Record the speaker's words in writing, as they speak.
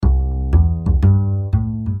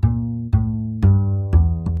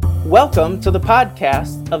Welcome to the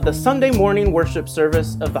podcast of the Sunday morning worship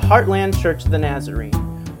service of the Heartland Church of the Nazarene.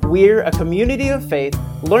 We're a community of faith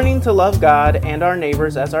learning to love God and our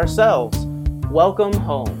neighbors as ourselves. Welcome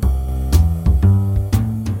home.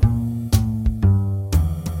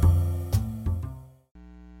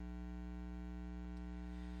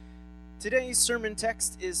 Today's sermon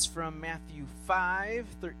text is from Matthew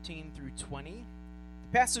 5:13 through 20.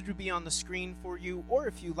 The passage will be on the screen for you, or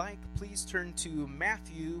if you like, please turn to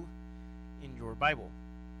Matthew in your Bible.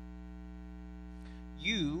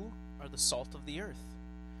 You are the salt of the earth.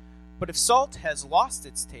 But if salt has lost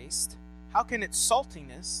its taste, how can its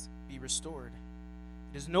saltiness be restored?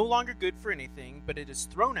 It is no longer good for anything, but it is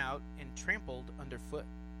thrown out and trampled underfoot.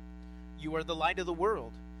 You are the light of the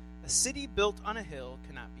world. A city built on a hill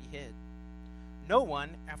cannot be hid. No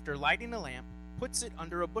one, after lighting a lamp, puts it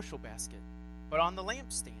under a bushel basket, but on the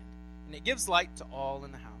lampstand, and it gives light to all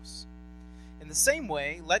in the house. In the same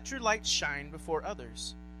way, let your light shine before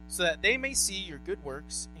others, so that they may see your good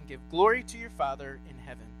works and give glory to your Father in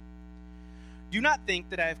heaven. Do not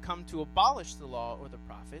think that I have come to abolish the law or the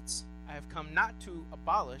prophets. I have come not to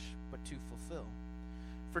abolish, but to fulfill.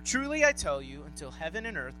 For truly I tell you, until heaven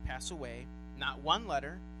and earth pass away, not one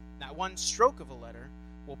letter, not one stroke of a letter,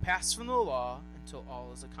 will pass from the law until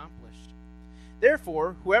all is accomplished.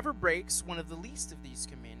 Therefore, whoever breaks one of the least of these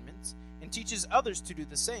commandments and teaches others to do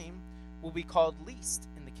the same will be called least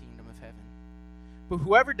in the kingdom of heaven. But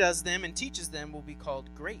whoever does them and teaches them will be called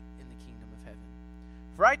great in the kingdom of heaven.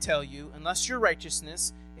 For I tell you, unless your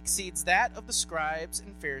righteousness exceeds that of the scribes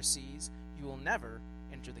and Pharisees, you will never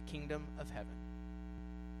enter the kingdom of heaven.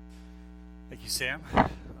 Thank you, Sam.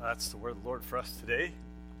 That's the word of the Lord for us today.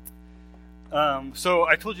 So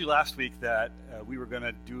I told you last week that we were going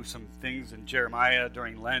to do some things in Jeremiah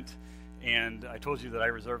during Lent, and I told you that I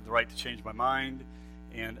reserved the right to change my mind,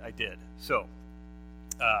 and I did. So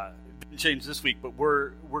it didn't change this week, but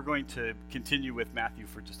we're going to continue with Matthew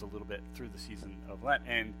for just a little bit through the season of Lent.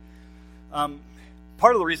 And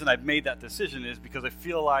part of the reason I've made that decision is because I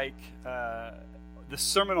feel like the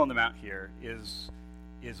Sermon on the Mount here is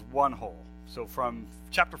one whole. So from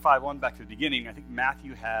chapter 5 on back to the beginning, I think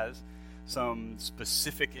Matthew has some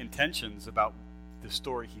specific intentions about the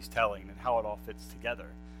story he's telling and how it all fits together.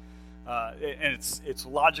 And it's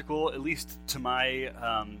logical, at least to my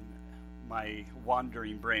my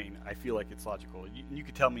wandering brain. I feel like it's logical. You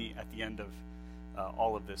could tell me at the end of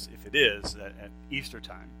all of this if it is at Easter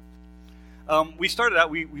time. We started out,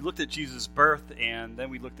 we looked at Jesus' birth, and then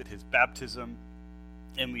we looked at his baptism,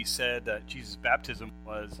 and we said that Jesus' baptism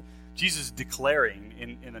was Jesus declaring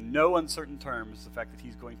in a no uncertain terms the fact that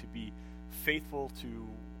he's going to be faithful to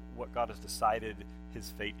what God has decided his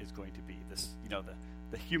fate is going to be. This,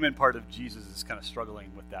 the human part of Jesus is kind of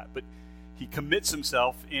struggling with that, but he commits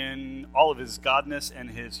himself in all of his godness and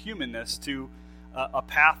his humanness to a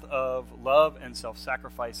path of love and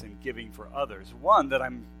self-sacrifice and giving for others. One that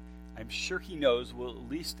I'm sure he knows will at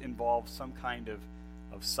least involve some kind of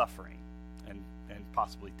suffering and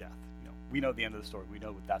possibly death. We know the end of the story. We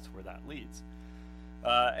know that's where that leads.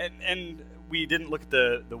 And we didn't look at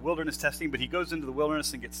the wilderness testing, but he goes into the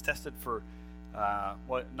wilderness and gets tested for,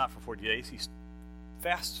 not for 40 days. He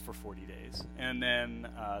fasts for 40 days, and then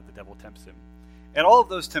the devil tempts him. And all of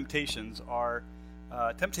those temptations are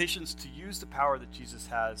temptations to use the power that Jesus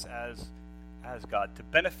has as God to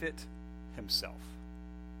benefit himself.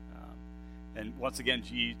 And once again,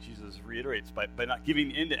 Jesus reiterates, by not giving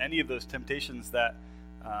in to any of those temptations that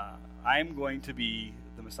I'm going to be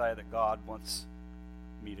the Messiah that God wants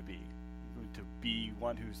me to be. I'm going to be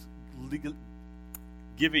one who's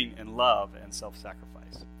giving in love and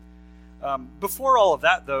self-sacrifice. Before all of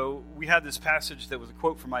that, though, we had this passage that was a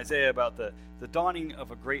quote from Isaiah about the dawning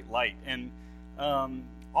of a great light. And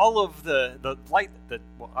all of the light that,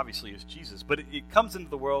 obviously is Jesus, but it comes into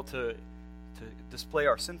the world to display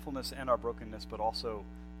our sinfulness and our brokenness, but also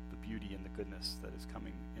the beauty and the goodness that is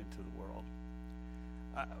coming into the world.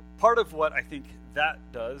 Part of what I think that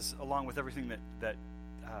does, along with everything that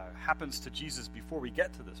happens to Jesus before we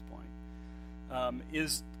get to this point,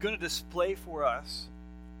 is going to display for us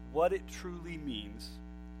what it truly means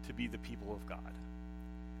to be the people of God.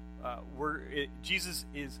 Jesus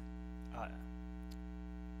is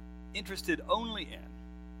interested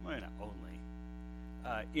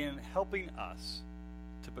in helping us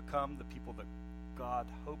to become the people that God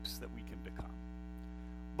hopes that we can become,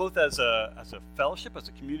 both as a fellowship, as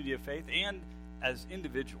a community of faith, and as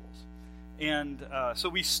individuals. And so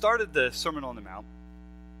we started the Sermon on the Mount,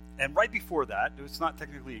 and right before that, it's not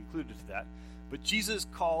technically included to that, but Jesus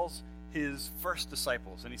calls his first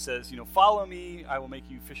disciples, and he says, follow me, I will make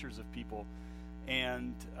you fishers of people.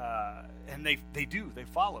 And they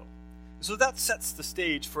follow. So that sets the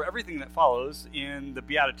stage for everything that follows in the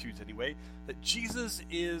Beatitudes anyway, that Jesus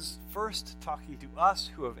is first talking to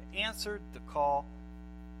us who have answered the call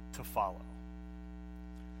to follow.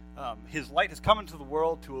 His light has come into the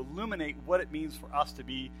world to illuminate what it means for us to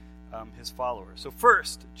be his followers. So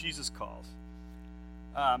first, Jesus calls.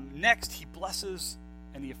 Next, he blesses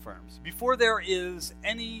and he affirms. Before there is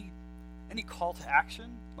any call to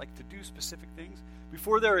action, like to do specific things,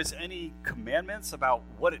 before there is any commandments about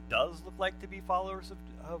what it does look like to be followers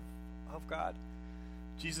of God,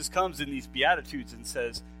 Jesus comes in these Beatitudes and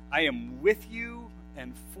says, I am with you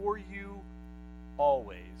and for you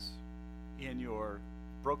always in your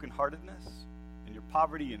brokenheartedness, in your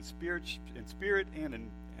poverty in spirit and in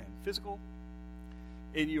physical,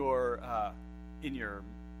 in your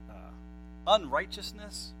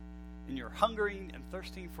unrighteousness, in your hungering and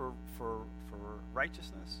thirsting for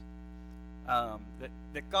righteousness.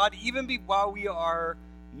 That God, even while we are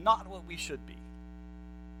not what we should be,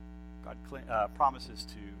 God promises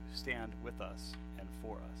to stand with us and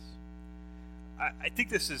for us. I think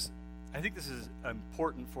this is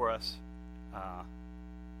important for us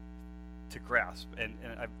to grasp, and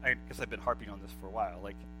I guess I've been harping on this for a while.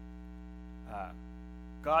 Like,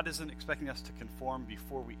 God isn't expecting us to conform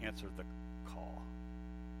before we answer the call,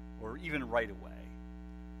 or even right away.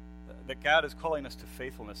 That God is calling us to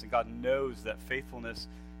faithfulness, and God knows that faithfulness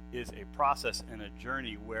is a process and a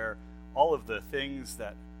journey where all of the things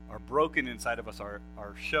that are broken inside of us are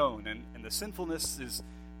shown, and the sinfulness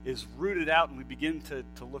is rooted out, and we begin to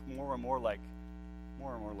look more and more like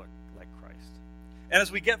Christ. And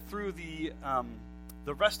as we get through the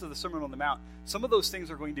rest of the Sermon on the Mount, some of those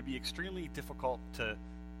things are going to be extremely difficult to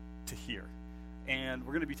hear, and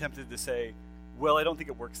we're going to be tempted to say, well, I don't think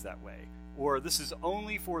it works that way, or this is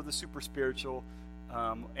only for the super spiritual,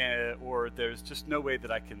 or there's just no way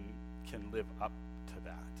that I can live up to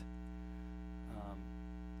that.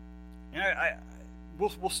 And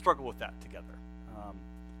we'll struggle with that together.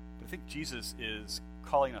 But I think Jesus is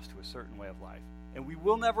calling us to a certain way of life, and we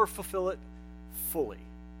will never fulfill it fully.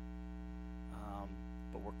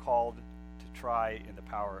 But we're called to try in the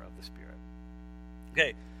power of the Spirit.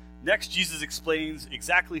 Okay, next Jesus explains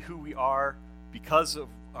exactly who we are because of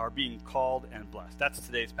our being called and blessed. That's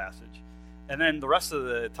today's passage. And then the rest of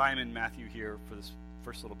the time in Matthew here for this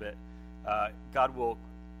first little bit, God will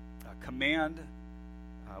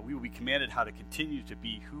we will be commanded how to continue to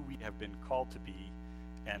be who we have been called to be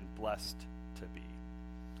and blessed to be.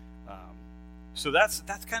 So that's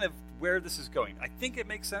kind of where this is going. I think it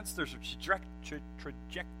makes sense. There's a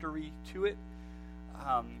trajectory to it,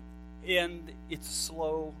 and it's a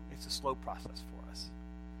slow process for us.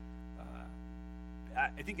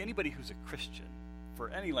 I think anybody who's a Christian for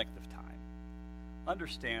any length of time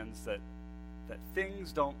understands that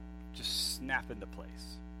things don't just snap into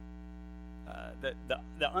place. That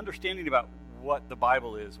the understanding about what the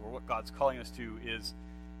Bible is or what God's calling us to is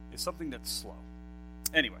something that's slow.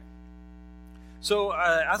 Anyway, so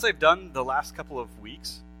as I've done the last couple of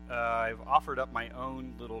weeks, I've offered up my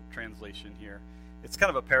own little translation here. It's kind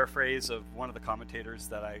of a paraphrase of one of the commentators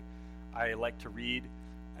that I like to read,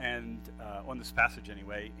 and on this passage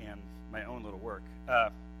anyway, and my own little work.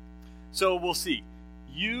 So we'll see.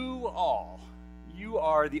 You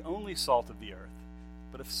are the only salt of the earth.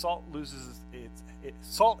 But if salt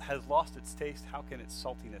salt has lost its taste, how can its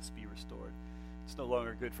saltiness be restored? It's no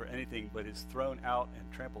longer good for anything, but is thrown out and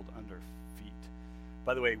trampled under feet.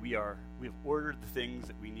 By the way, we have ordered the things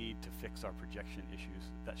that we need to fix our projection issues.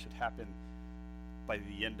 That should happen by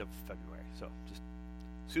the end of February. So just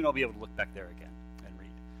soon I'll be able to look back there again and read.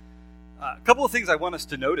 A couple of things I want us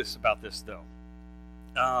to notice about this, though.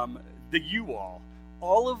 The you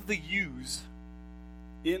all of the yous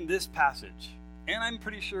in this passage, and I'm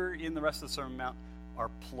pretty sure in the rest of the Sermon on the Mount, are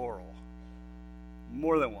plural.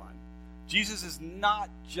 More than one. Jesus is not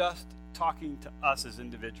just talking to us as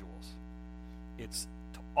individuals. It's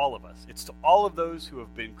to all of us. It's to all of those who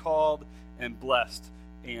have been called and blessed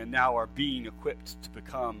and now are being equipped to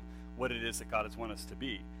become what it is that God has wanted us to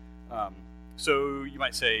be. So you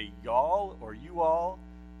might say y'all or you all,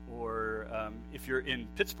 or if you're in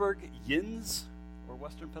Pittsburgh, yins, or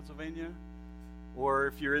Western Pennsylvania, or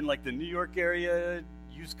if you're in like the New York area,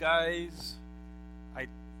 yous guys. I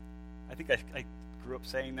think I grew up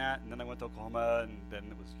saying that, and then I went to Oklahoma, and then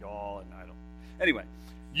it was y'all, and Anyway,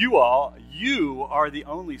 you are the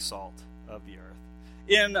only salt of the earth.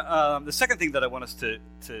 In the second thing that I want us to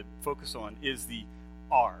focus on is the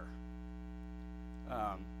are.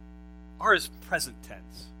 Are is present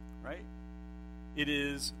tense, right? It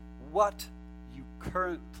is what you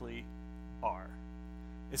currently are.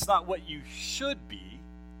 It's not what you should be,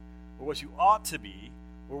 or what you ought to be,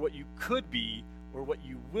 or what you could be or what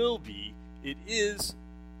you will be. It is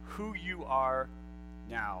who you are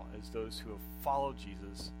now, as those who have followed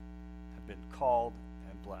Jesus, have been called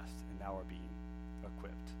and blessed, and now are being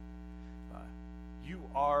equipped. You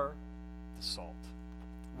are the salt.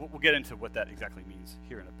 We'll get into what that exactly means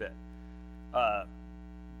here in a bit.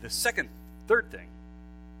 The third thing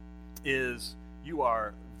is you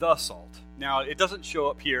are the salt. Now, it doesn't show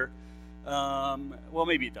up here. Well,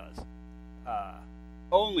 maybe it does.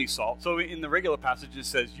 Only salt. So in the regular passage, it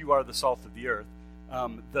says, you are the salt of the earth.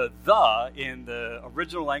 The in the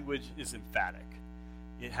original language is emphatic.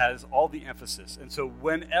 It has all the emphasis. And so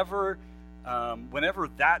whenever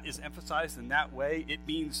that is emphasized in that way, it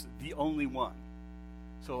means the only one.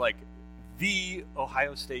 So like the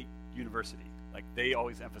Ohio State University, like they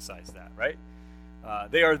always emphasize that, right?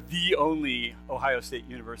 They are the only Ohio State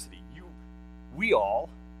University. We all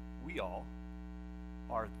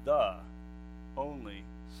are the only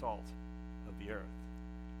salt of the earth.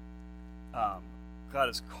 God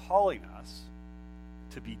is calling us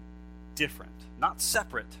to be different, not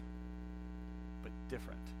separate, but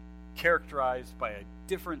different, characterized by a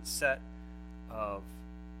different set of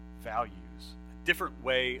values, a different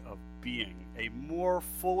way of being, a more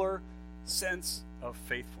fuller sense of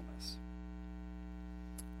faithfulness.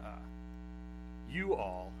 You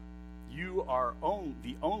are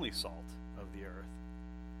the only salt of the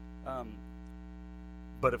earth.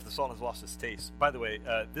 But if the salt has lost its taste, by the way,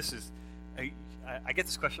 I get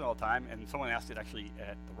this question all the time, and someone asked it actually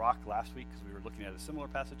at The Rock last week because we were looking at a similar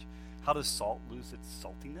passage. How does salt lose its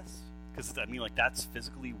saltiness? Because that's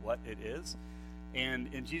physically what it is.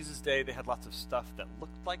 And in Jesus' day, they had lots of stuff that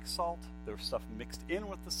looked like salt. There was stuff mixed in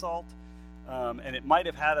with the salt, and it might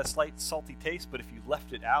have had a slight salty taste. But if you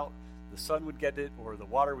left it out, the sun would get it, or the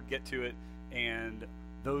water would get to it, and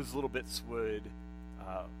those little bits would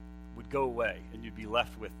go away, and you'd be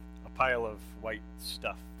left with a pile of white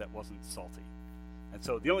stuff that wasn't salty. And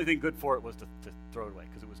so the only thing good for it was to throw it away,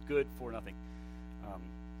 because it was good for nothing.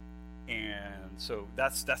 And so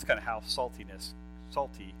that's kind of how salt can lose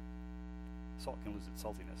its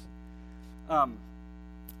saltiness.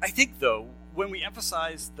 I think, though, when we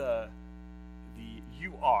emphasize the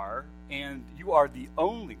you are, and you are the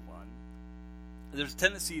only one, there's a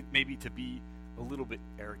tendency maybe to be a little bit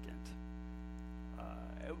arrogant.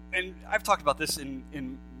 And I've talked about this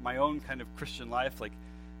in my own kind of Christian life.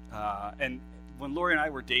 And when Lori and I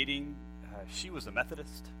were dating, she was a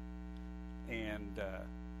Methodist, and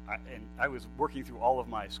I was working through all of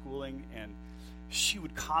my schooling, and she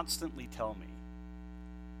would constantly tell me,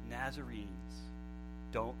 Nazarenes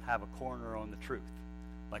don't have a corner on the truth.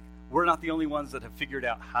 Like, we're not the only ones that have figured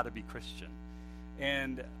out how to be Christian.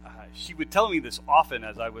 And she would tell me this often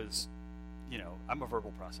as I was, I'm a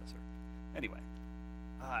verbal processor. Anyway,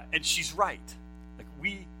 and she's right. Like,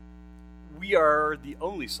 we are the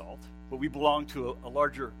only salt, but we belong to a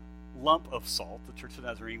larger lump of salt, the Church of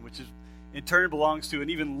Nazarene, which is in turn belongs to an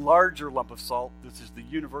even larger lump of salt. This is the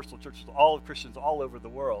universal church of all of Christians all over the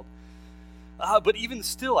world. But even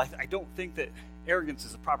still, I don't think that arrogance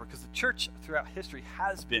is proper, because the church throughout history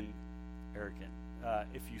has been arrogant.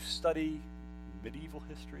 If you study medieval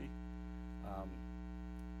history,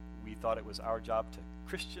 we thought it was our job to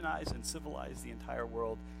Christianize and civilize the entire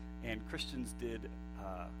world, and Christians did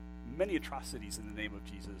many atrocities in the name of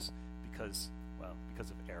Jesus because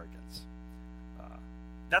of arrogance.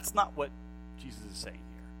 That's not what Jesus is saying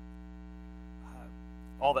here.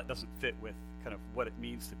 All that doesn't fit with kind of what it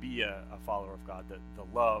means to be a follower of God,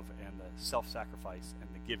 the love and the self-sacrifice and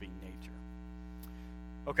the giving nature.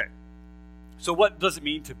 Okay, so what does it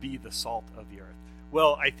mean to be the salt of the earth?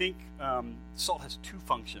 Well, I think salt has two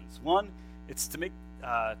functions. One, it's to make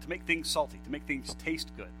things salty, to make things taste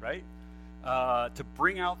good, right? To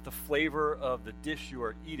bring out the flavor of the dish you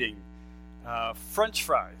are eating. French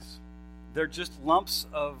fries, they're just lumps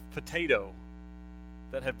of potato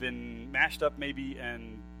that have been mashed up maybe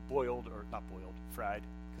and boiled, or not boiled, fried,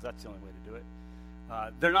 because that's the only way to do it.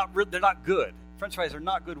 They're not good. French fries are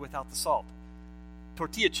not good without the salt.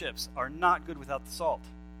 Tortilla chips are not good without the salt.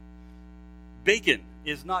 Bacon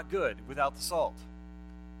is not good without the salt.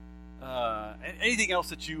 And anything else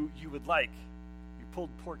that you would like. Your pulled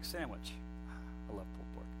pork sandwich. I love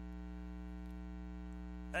pulled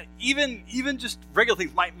pork. Even just regular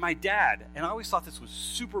things. My dad, and I always thought this was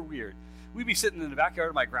super weird. We'd be sitting in the backyard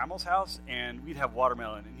of my grandma's house, and we'd have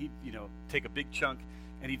watermelon, and he'd take a big chunk,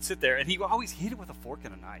 and he'd sit there, and he would always eat it with a fork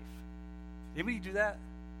and a knife. Anybody do that?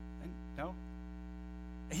 No?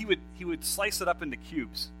 He would slice it up into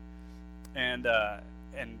cubes, and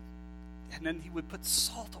then he would put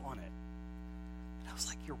salt on it. And I was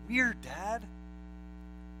like, "You're weird, Dad."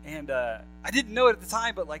 And I didn't know it at the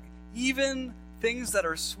time, but like even things that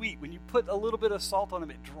are sweet, when you put a little bit of salt on them,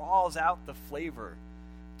 it draws out the flavor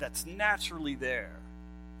that's naturally there.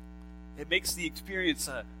 It makes the experience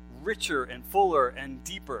richer and fuller and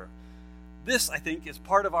deeper. This, I think, is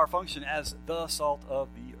part of our function as the salt of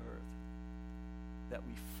the earth, that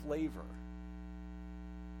we flavor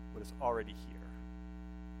what is already here.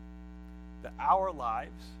 That our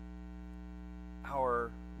lives, our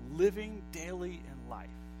living daily in life,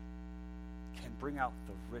 can bring out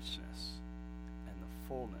the richness and the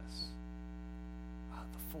fullness,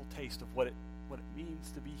 the full taste of what it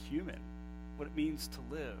means to be human, what it means to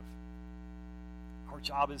live. Our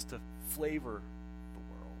job is to flavor the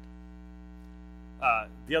world.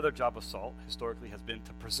 The other job of salt, historically, has been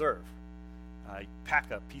to preserve. You pack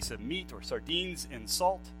a piece of meat or sardines in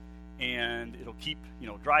salt, and it'll keep,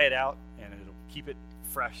 dry it out, and it'll keep it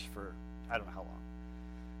fresh for I don't know how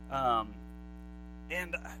long.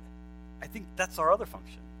 And I think that's our other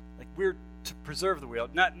function. Like, we're to preserve the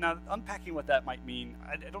world. Not unpacking what that might mean.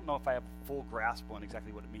 I don't know if I have a full grasp on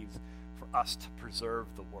exactly what it means for us to preserve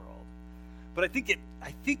the world. But I think it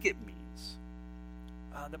means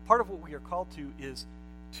that part of what we are called to is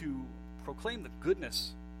to proclaim the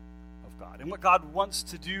goodness of God and what God wants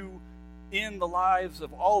to do in the lives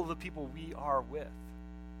of all of the people we are with.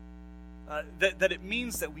 That it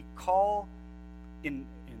means that we call in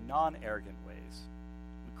non-arrogant ways,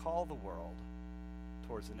 we call the world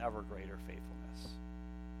towards an ever greater faithfulness,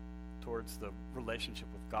 towards the relationship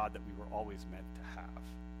with God that we were always meant to have.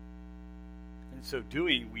 And so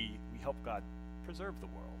doing, we help God preserve the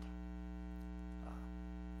world,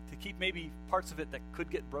 to keep maybe parts of it that could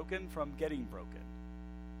get broken from getting broken,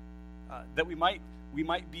 that we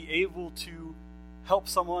might be able to help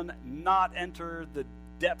someone not enter the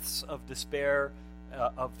depths of despair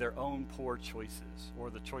of their own poor choices or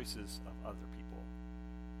the choices of other people.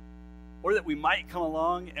 Or that we might come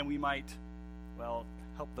along and we might,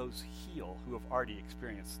 help those heal who have already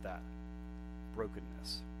experienced that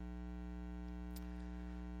brokenness.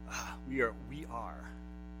 We are the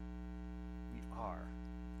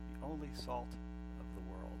only salt of the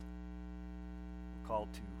world. We're called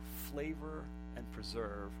to flavor and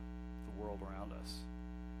preserve the world around us.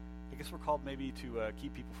 I guess we're called maybe to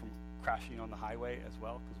keep people from crashing on the highway as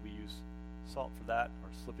well, because we use salt for that, or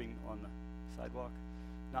slipping on the sidewalk.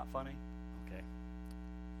 Not funny? Okay.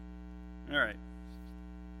 All right.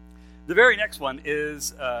 The very next one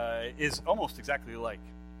is almost exactly like,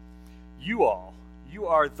 you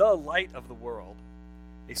are the light of the world.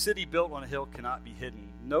 A city built on a hill cannot be hidden.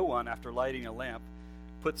 No one, after lighting a lamp,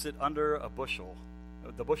 puts it under the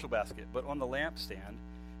bushel basket, but on the lampstand,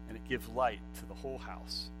 and it gives light to the whole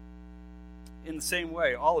house. In the same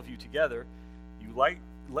way, all of you together,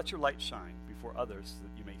 let your light shine before others, so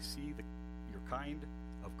that you may see your kind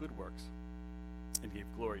of good works and give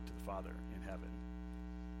glory to the Father in heaven.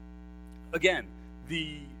 Again,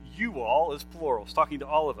 the you all is plural. It's talking to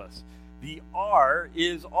all of us. The are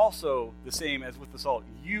is also the same as with the salt.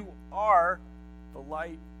 You are the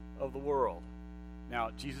light of the world.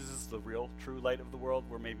 Now, Jesus is the real, true light of the world.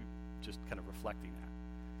 We're maybe just kind of reflecting that.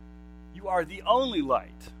 You are the only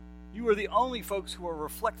light. You are the only folks who are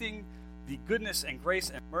reflecting the goodness and grace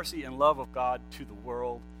and mercy and love of God to the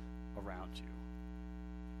world around you.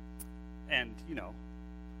 And,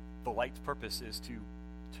 the light's purpose is to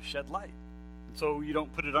shed light. And so you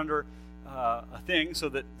don't put it under a thing so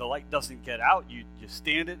that the light doesn't get out. You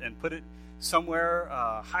stand it and put it somewhere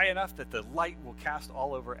high enough that the light will cast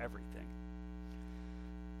all over everything.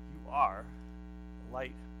 You are the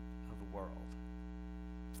light of the world.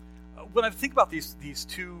 When I think about these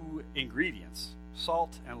two ingredients,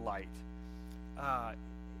 salt and light,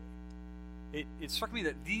 it struck me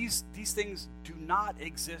that these things do not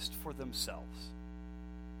exist for themselves.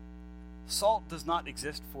 Salt does not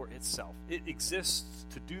exist for itself. It exists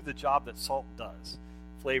to do the job that salt does,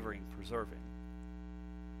 flavoring, preserving.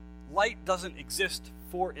 Light doesn't exist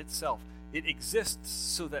for itself. It exists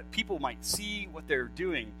so that people might see what they're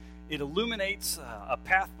doing. It illuminates a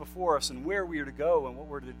path before us and where we are to go and what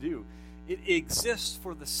we're to do. It exists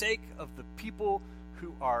for the sake of the people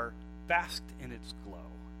who are basked in its glow.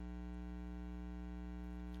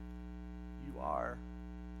 You are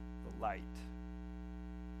the light.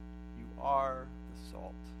 You are the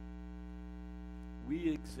salt. We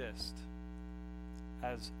exist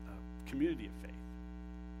as a community of faith,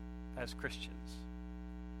 as Christians,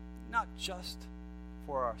 not just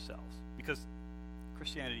for ourselves, because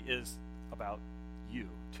Christianity is about you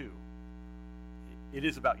too. It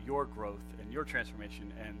is about your growth and your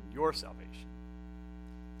transformation and your salvation.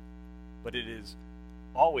 But it is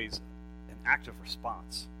always an active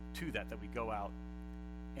response to that we go out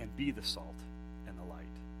and be the salt and the light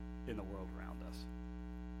in the world around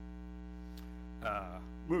us.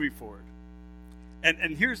 Moving forward.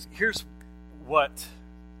 And here's what,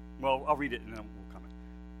 well, I'll read it and then we'll comment.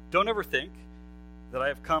 Don't ever think that I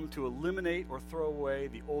have come to eliminate or throw away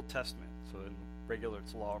the Old Testament. So in regular,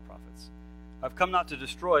 it's law or prophets. I've come not to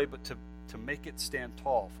destroy, but to make it stand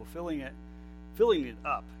tall, filling it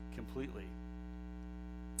up completely.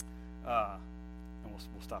 And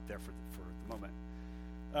we'll stop there for the moment.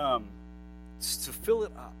 To fill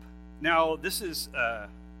it up. Now, this is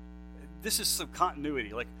some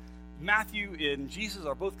continuity. Like Matthew and Jesus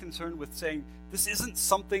are both concerned with saying this isn't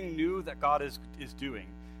something new that God is doing.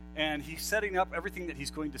 And he's setting up everything that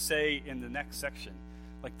he's going to say in the next section.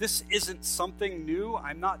 Like, this isn't something new.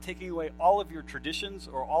 I'm not taking away all of your traditions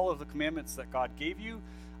or all of the commandments that God gave you.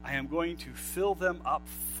 I am going to fill them up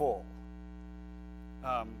full.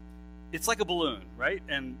 It's like a balloon, right?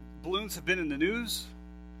 And balloons have been in the news.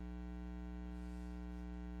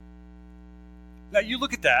 Now, you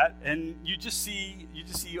look at that, and you just see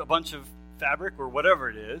a bunch of fabric or whatever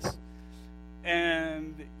it is,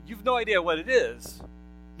 and you've no idea what it is,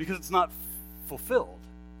 because it's not fulfilled.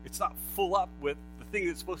 It's not full up with the thing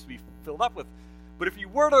it's supposed to be filled up with. But if you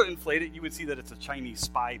were to inflate it, you would see that it's a Chinese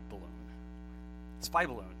spy balloon. Spy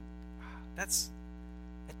balloon. It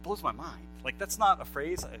blows my mind. Like, that's not a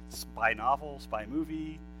phrase. It's spy novel, spy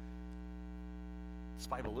movie,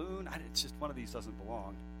 spy balloon. It's just one of these doesn't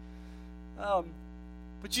belong.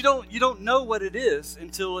 But you don't know what it is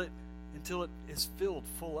until it is filled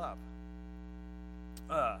full up.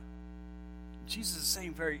 Jesus is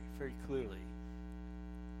saying very, very clearly,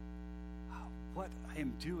 what I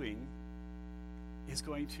am doing is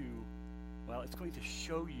going to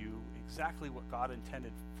show you exactly what God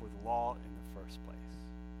intended for the law in the first place.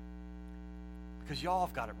 Because y'all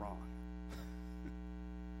have got it wrong.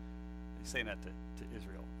 He's saying that to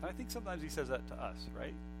Israel. And I think sometimes he says that to us,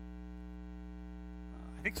 right?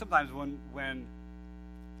 I think sometimes when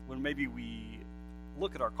maybe we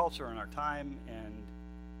look at our culture and our time and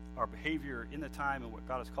our behavior in the time and what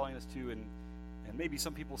God is calling us to, and maybe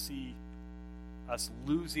some people see us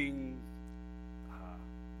losing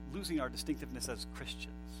our distinctiveness as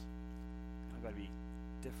Christians. I've got to be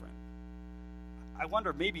different. I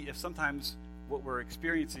wonder maybe if sometimes what we're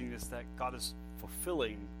experiencing is that God is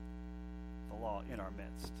fulfilling the law in our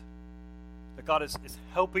midst. That God is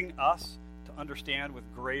helping us to understand with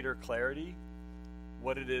greater clarity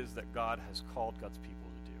what it is that God has called God's people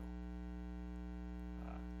to do.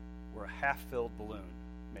 We're a half-filled balloon,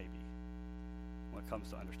 maybe, when it comes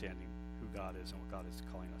to understanding who God is and what God is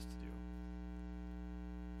calling us to do.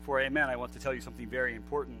 For amen, I want to tell you something very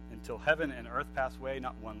important. Until heaven and earth pass away,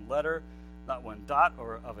 not one letter, not one dot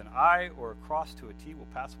or of an I or a cross to a T will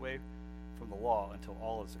pass away from the law until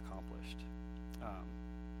all is accomplished.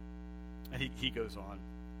 And he goes on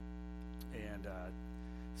and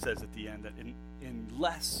says at the end that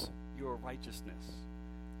unless your righteousness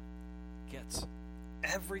gets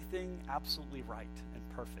everything absolutely right and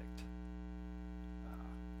perfect,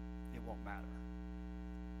 it won't matter.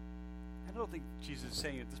 I don't think Jesus is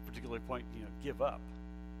saying at this particular point, give up.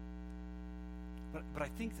 But I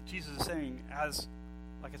think that Jesus is saying, as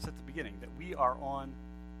like I said at the beginning, that we are on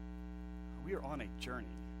a journey,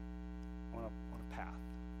 on a path.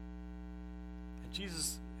 And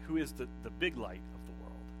Jesus, who is the big light of the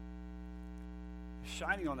world, is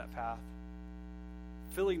shining on that path,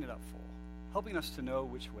 filling it up full, helping us to know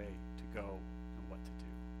which way to go and what to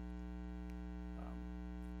do,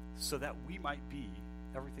 so that we might be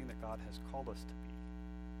everything that God has called us to be.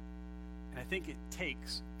 And I think it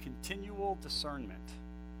takes continual discernment,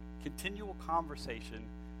 continual conversation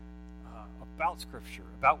about Scripture,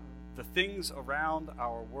 about the things around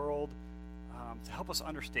our world, to help us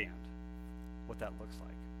understand what that looks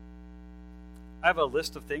like. I have a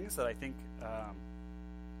list of things that I think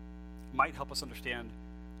might help us understand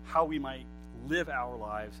how we might live our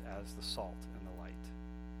lives as the salt and the light.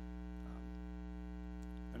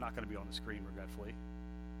 They're not going to be on the screen, regretfully,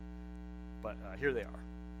 but here they are.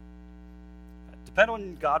 Depend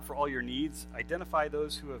on God for all your needs. Identify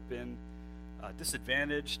those who have been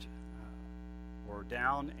disadvantaged or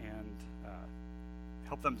down, and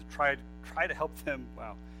help them to try to help them.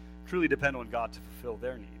 Truly depend on God to fulfill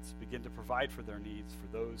their needs. Begin to provide for their needs for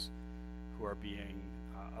those who are being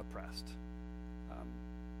oppressed.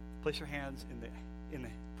 Place your hands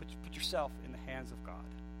put yourself in the hands of God,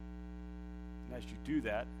 and as you do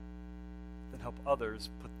that, then help others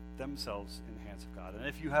put themselves in the hands of God. And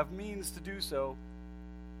if you have means to do so,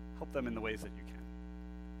 help them in the ways that you can.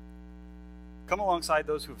 Come alongside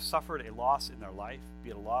those who have suffered a loss in their life, be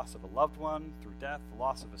it a loss of a loved one through death, the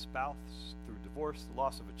loss of a spouse through divorce, the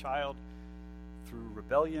loss of a child through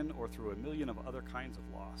rebellion, or through a million of other kinds of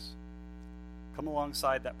loss. Come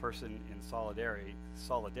alongside that person in solidarity,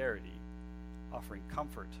 offering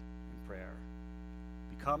comfort and prayer.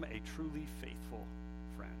 Become a truly faithful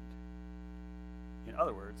friend. In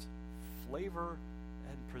other words, flavor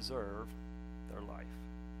and preserve their life.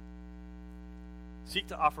 Seek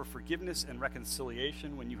to offer forgiveness and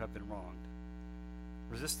reconciliation when you have been wronged.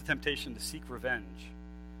 Resist the temptation to seek revenge.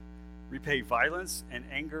 Repay violence and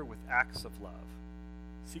anger with acts of love.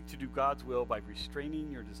 Seek to do God's will by restraining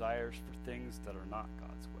your desires for things that are not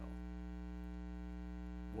God's will.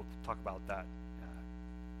 We'll talk about that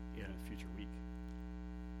in a future week.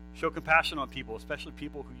 Show compassion on people, especially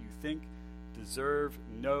people who you think deserve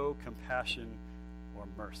no compassion or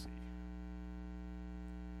mercy.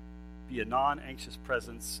 Be a non-anxious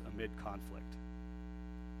presence amid conflict.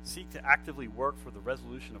 Seek to actively work for the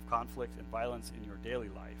resolution of conflict and violence in your daily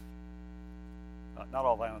life. Not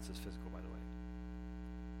all violence is physical, by the way.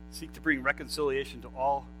 Seek to bring reconciliation to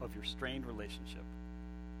all of your strained relationship.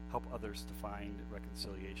 Help others to find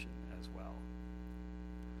reconciliation as well.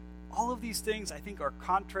 All of these things, I think, are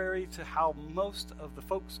contrary to how most of the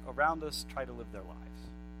folks around us try to live their lives.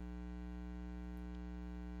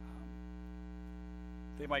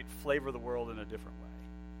 They might flavor the world in a different way.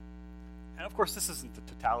 And of course, this isn't the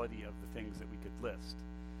totality of the things that we could list.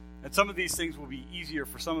 And some of these things will be easier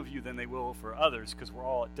for some of you than they will for others because we're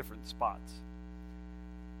all at different spots.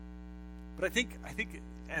 But I think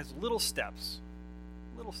as little steps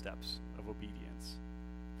of obedience,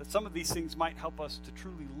 that some of these things might help us to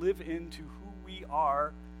truly live into who we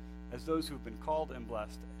are as those who have been called and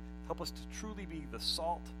blessed. Help us to truly be the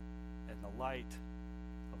salt and the light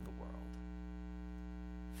of the world,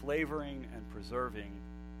 flavoring and preserving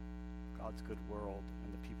God's good world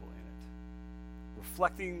and the people in it,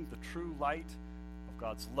 reflecting the true light of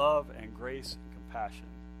God's love and grace and compassion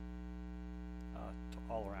to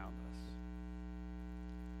all around us.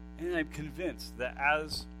 And I'm convinced that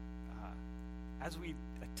as we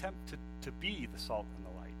attempt to be the salt and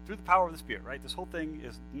the light, through the power of the Spirit, right? This whole thing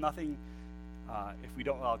is nothing if we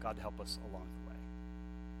don't allow God to help us along the way.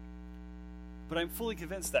 But I'm fully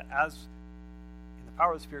convinced that as in the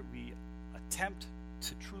power of the Spirit we attempt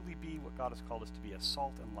to truly be what God has called us to be, a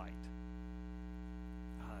salt and light,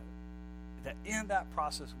 that in that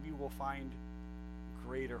process we will find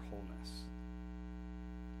greater wholeness,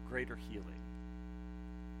 greater healing,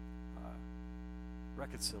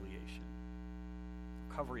 reconciliation,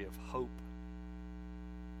 recovery of hope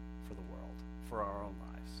for the world, for our own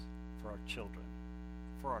lives, for our children,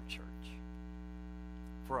 for our church,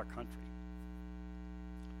 for our country.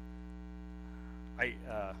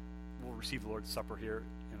 We'll receive the Lord's Supper here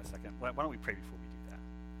in a second. Why don't we pray before we do that?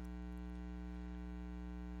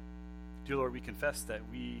 Dear Lord, we confess that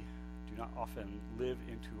we do not often live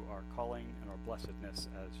into our calling and our blessedness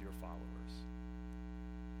as your followers.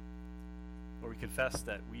 Lord, we confess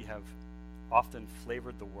that we have often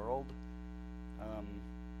flavored the world.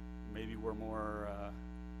 Maybe we're more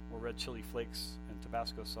red chili flakes and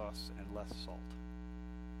Tabasco sauce and less salt.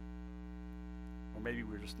 Or maybe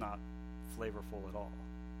we're just not flavorful at all.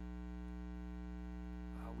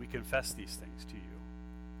 We confess these things to you.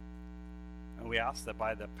 And we ask that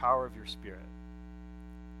by the power of your Spirit,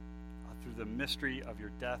 through the mystery of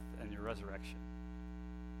your death and your resurrection,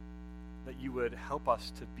 that you would help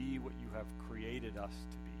us to be what you have created us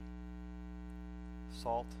to be,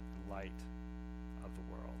 salt and light of the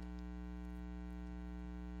world.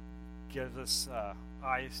 Give us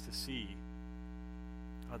eyes to see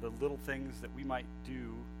the little things that we might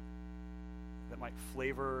do that might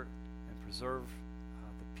flavor and preserve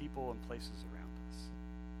the people and places around us.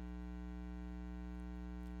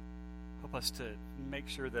 Help us to make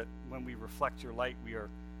sure that when we reflect your light, we are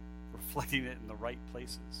reflecting it in the right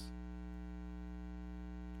places.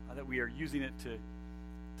 That we are using it to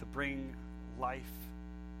bring life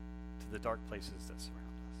to the dark places that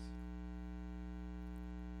surround us.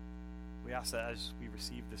 We ask that as we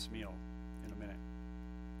receive this meal in a minute,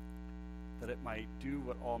 that it might do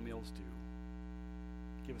what all meals do.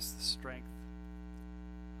 Give us the strength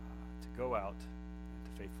to go out and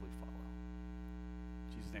to faithfully follow.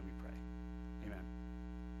 In Jesus' name we pray. Amen.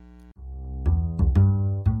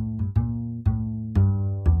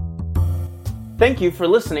 Thank you for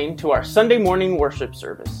listening to our Sunday morning worship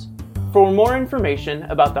service. For more information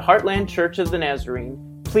about the Heartland Church of the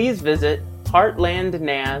Nazarene, please visit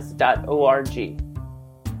heartlandnaz.org.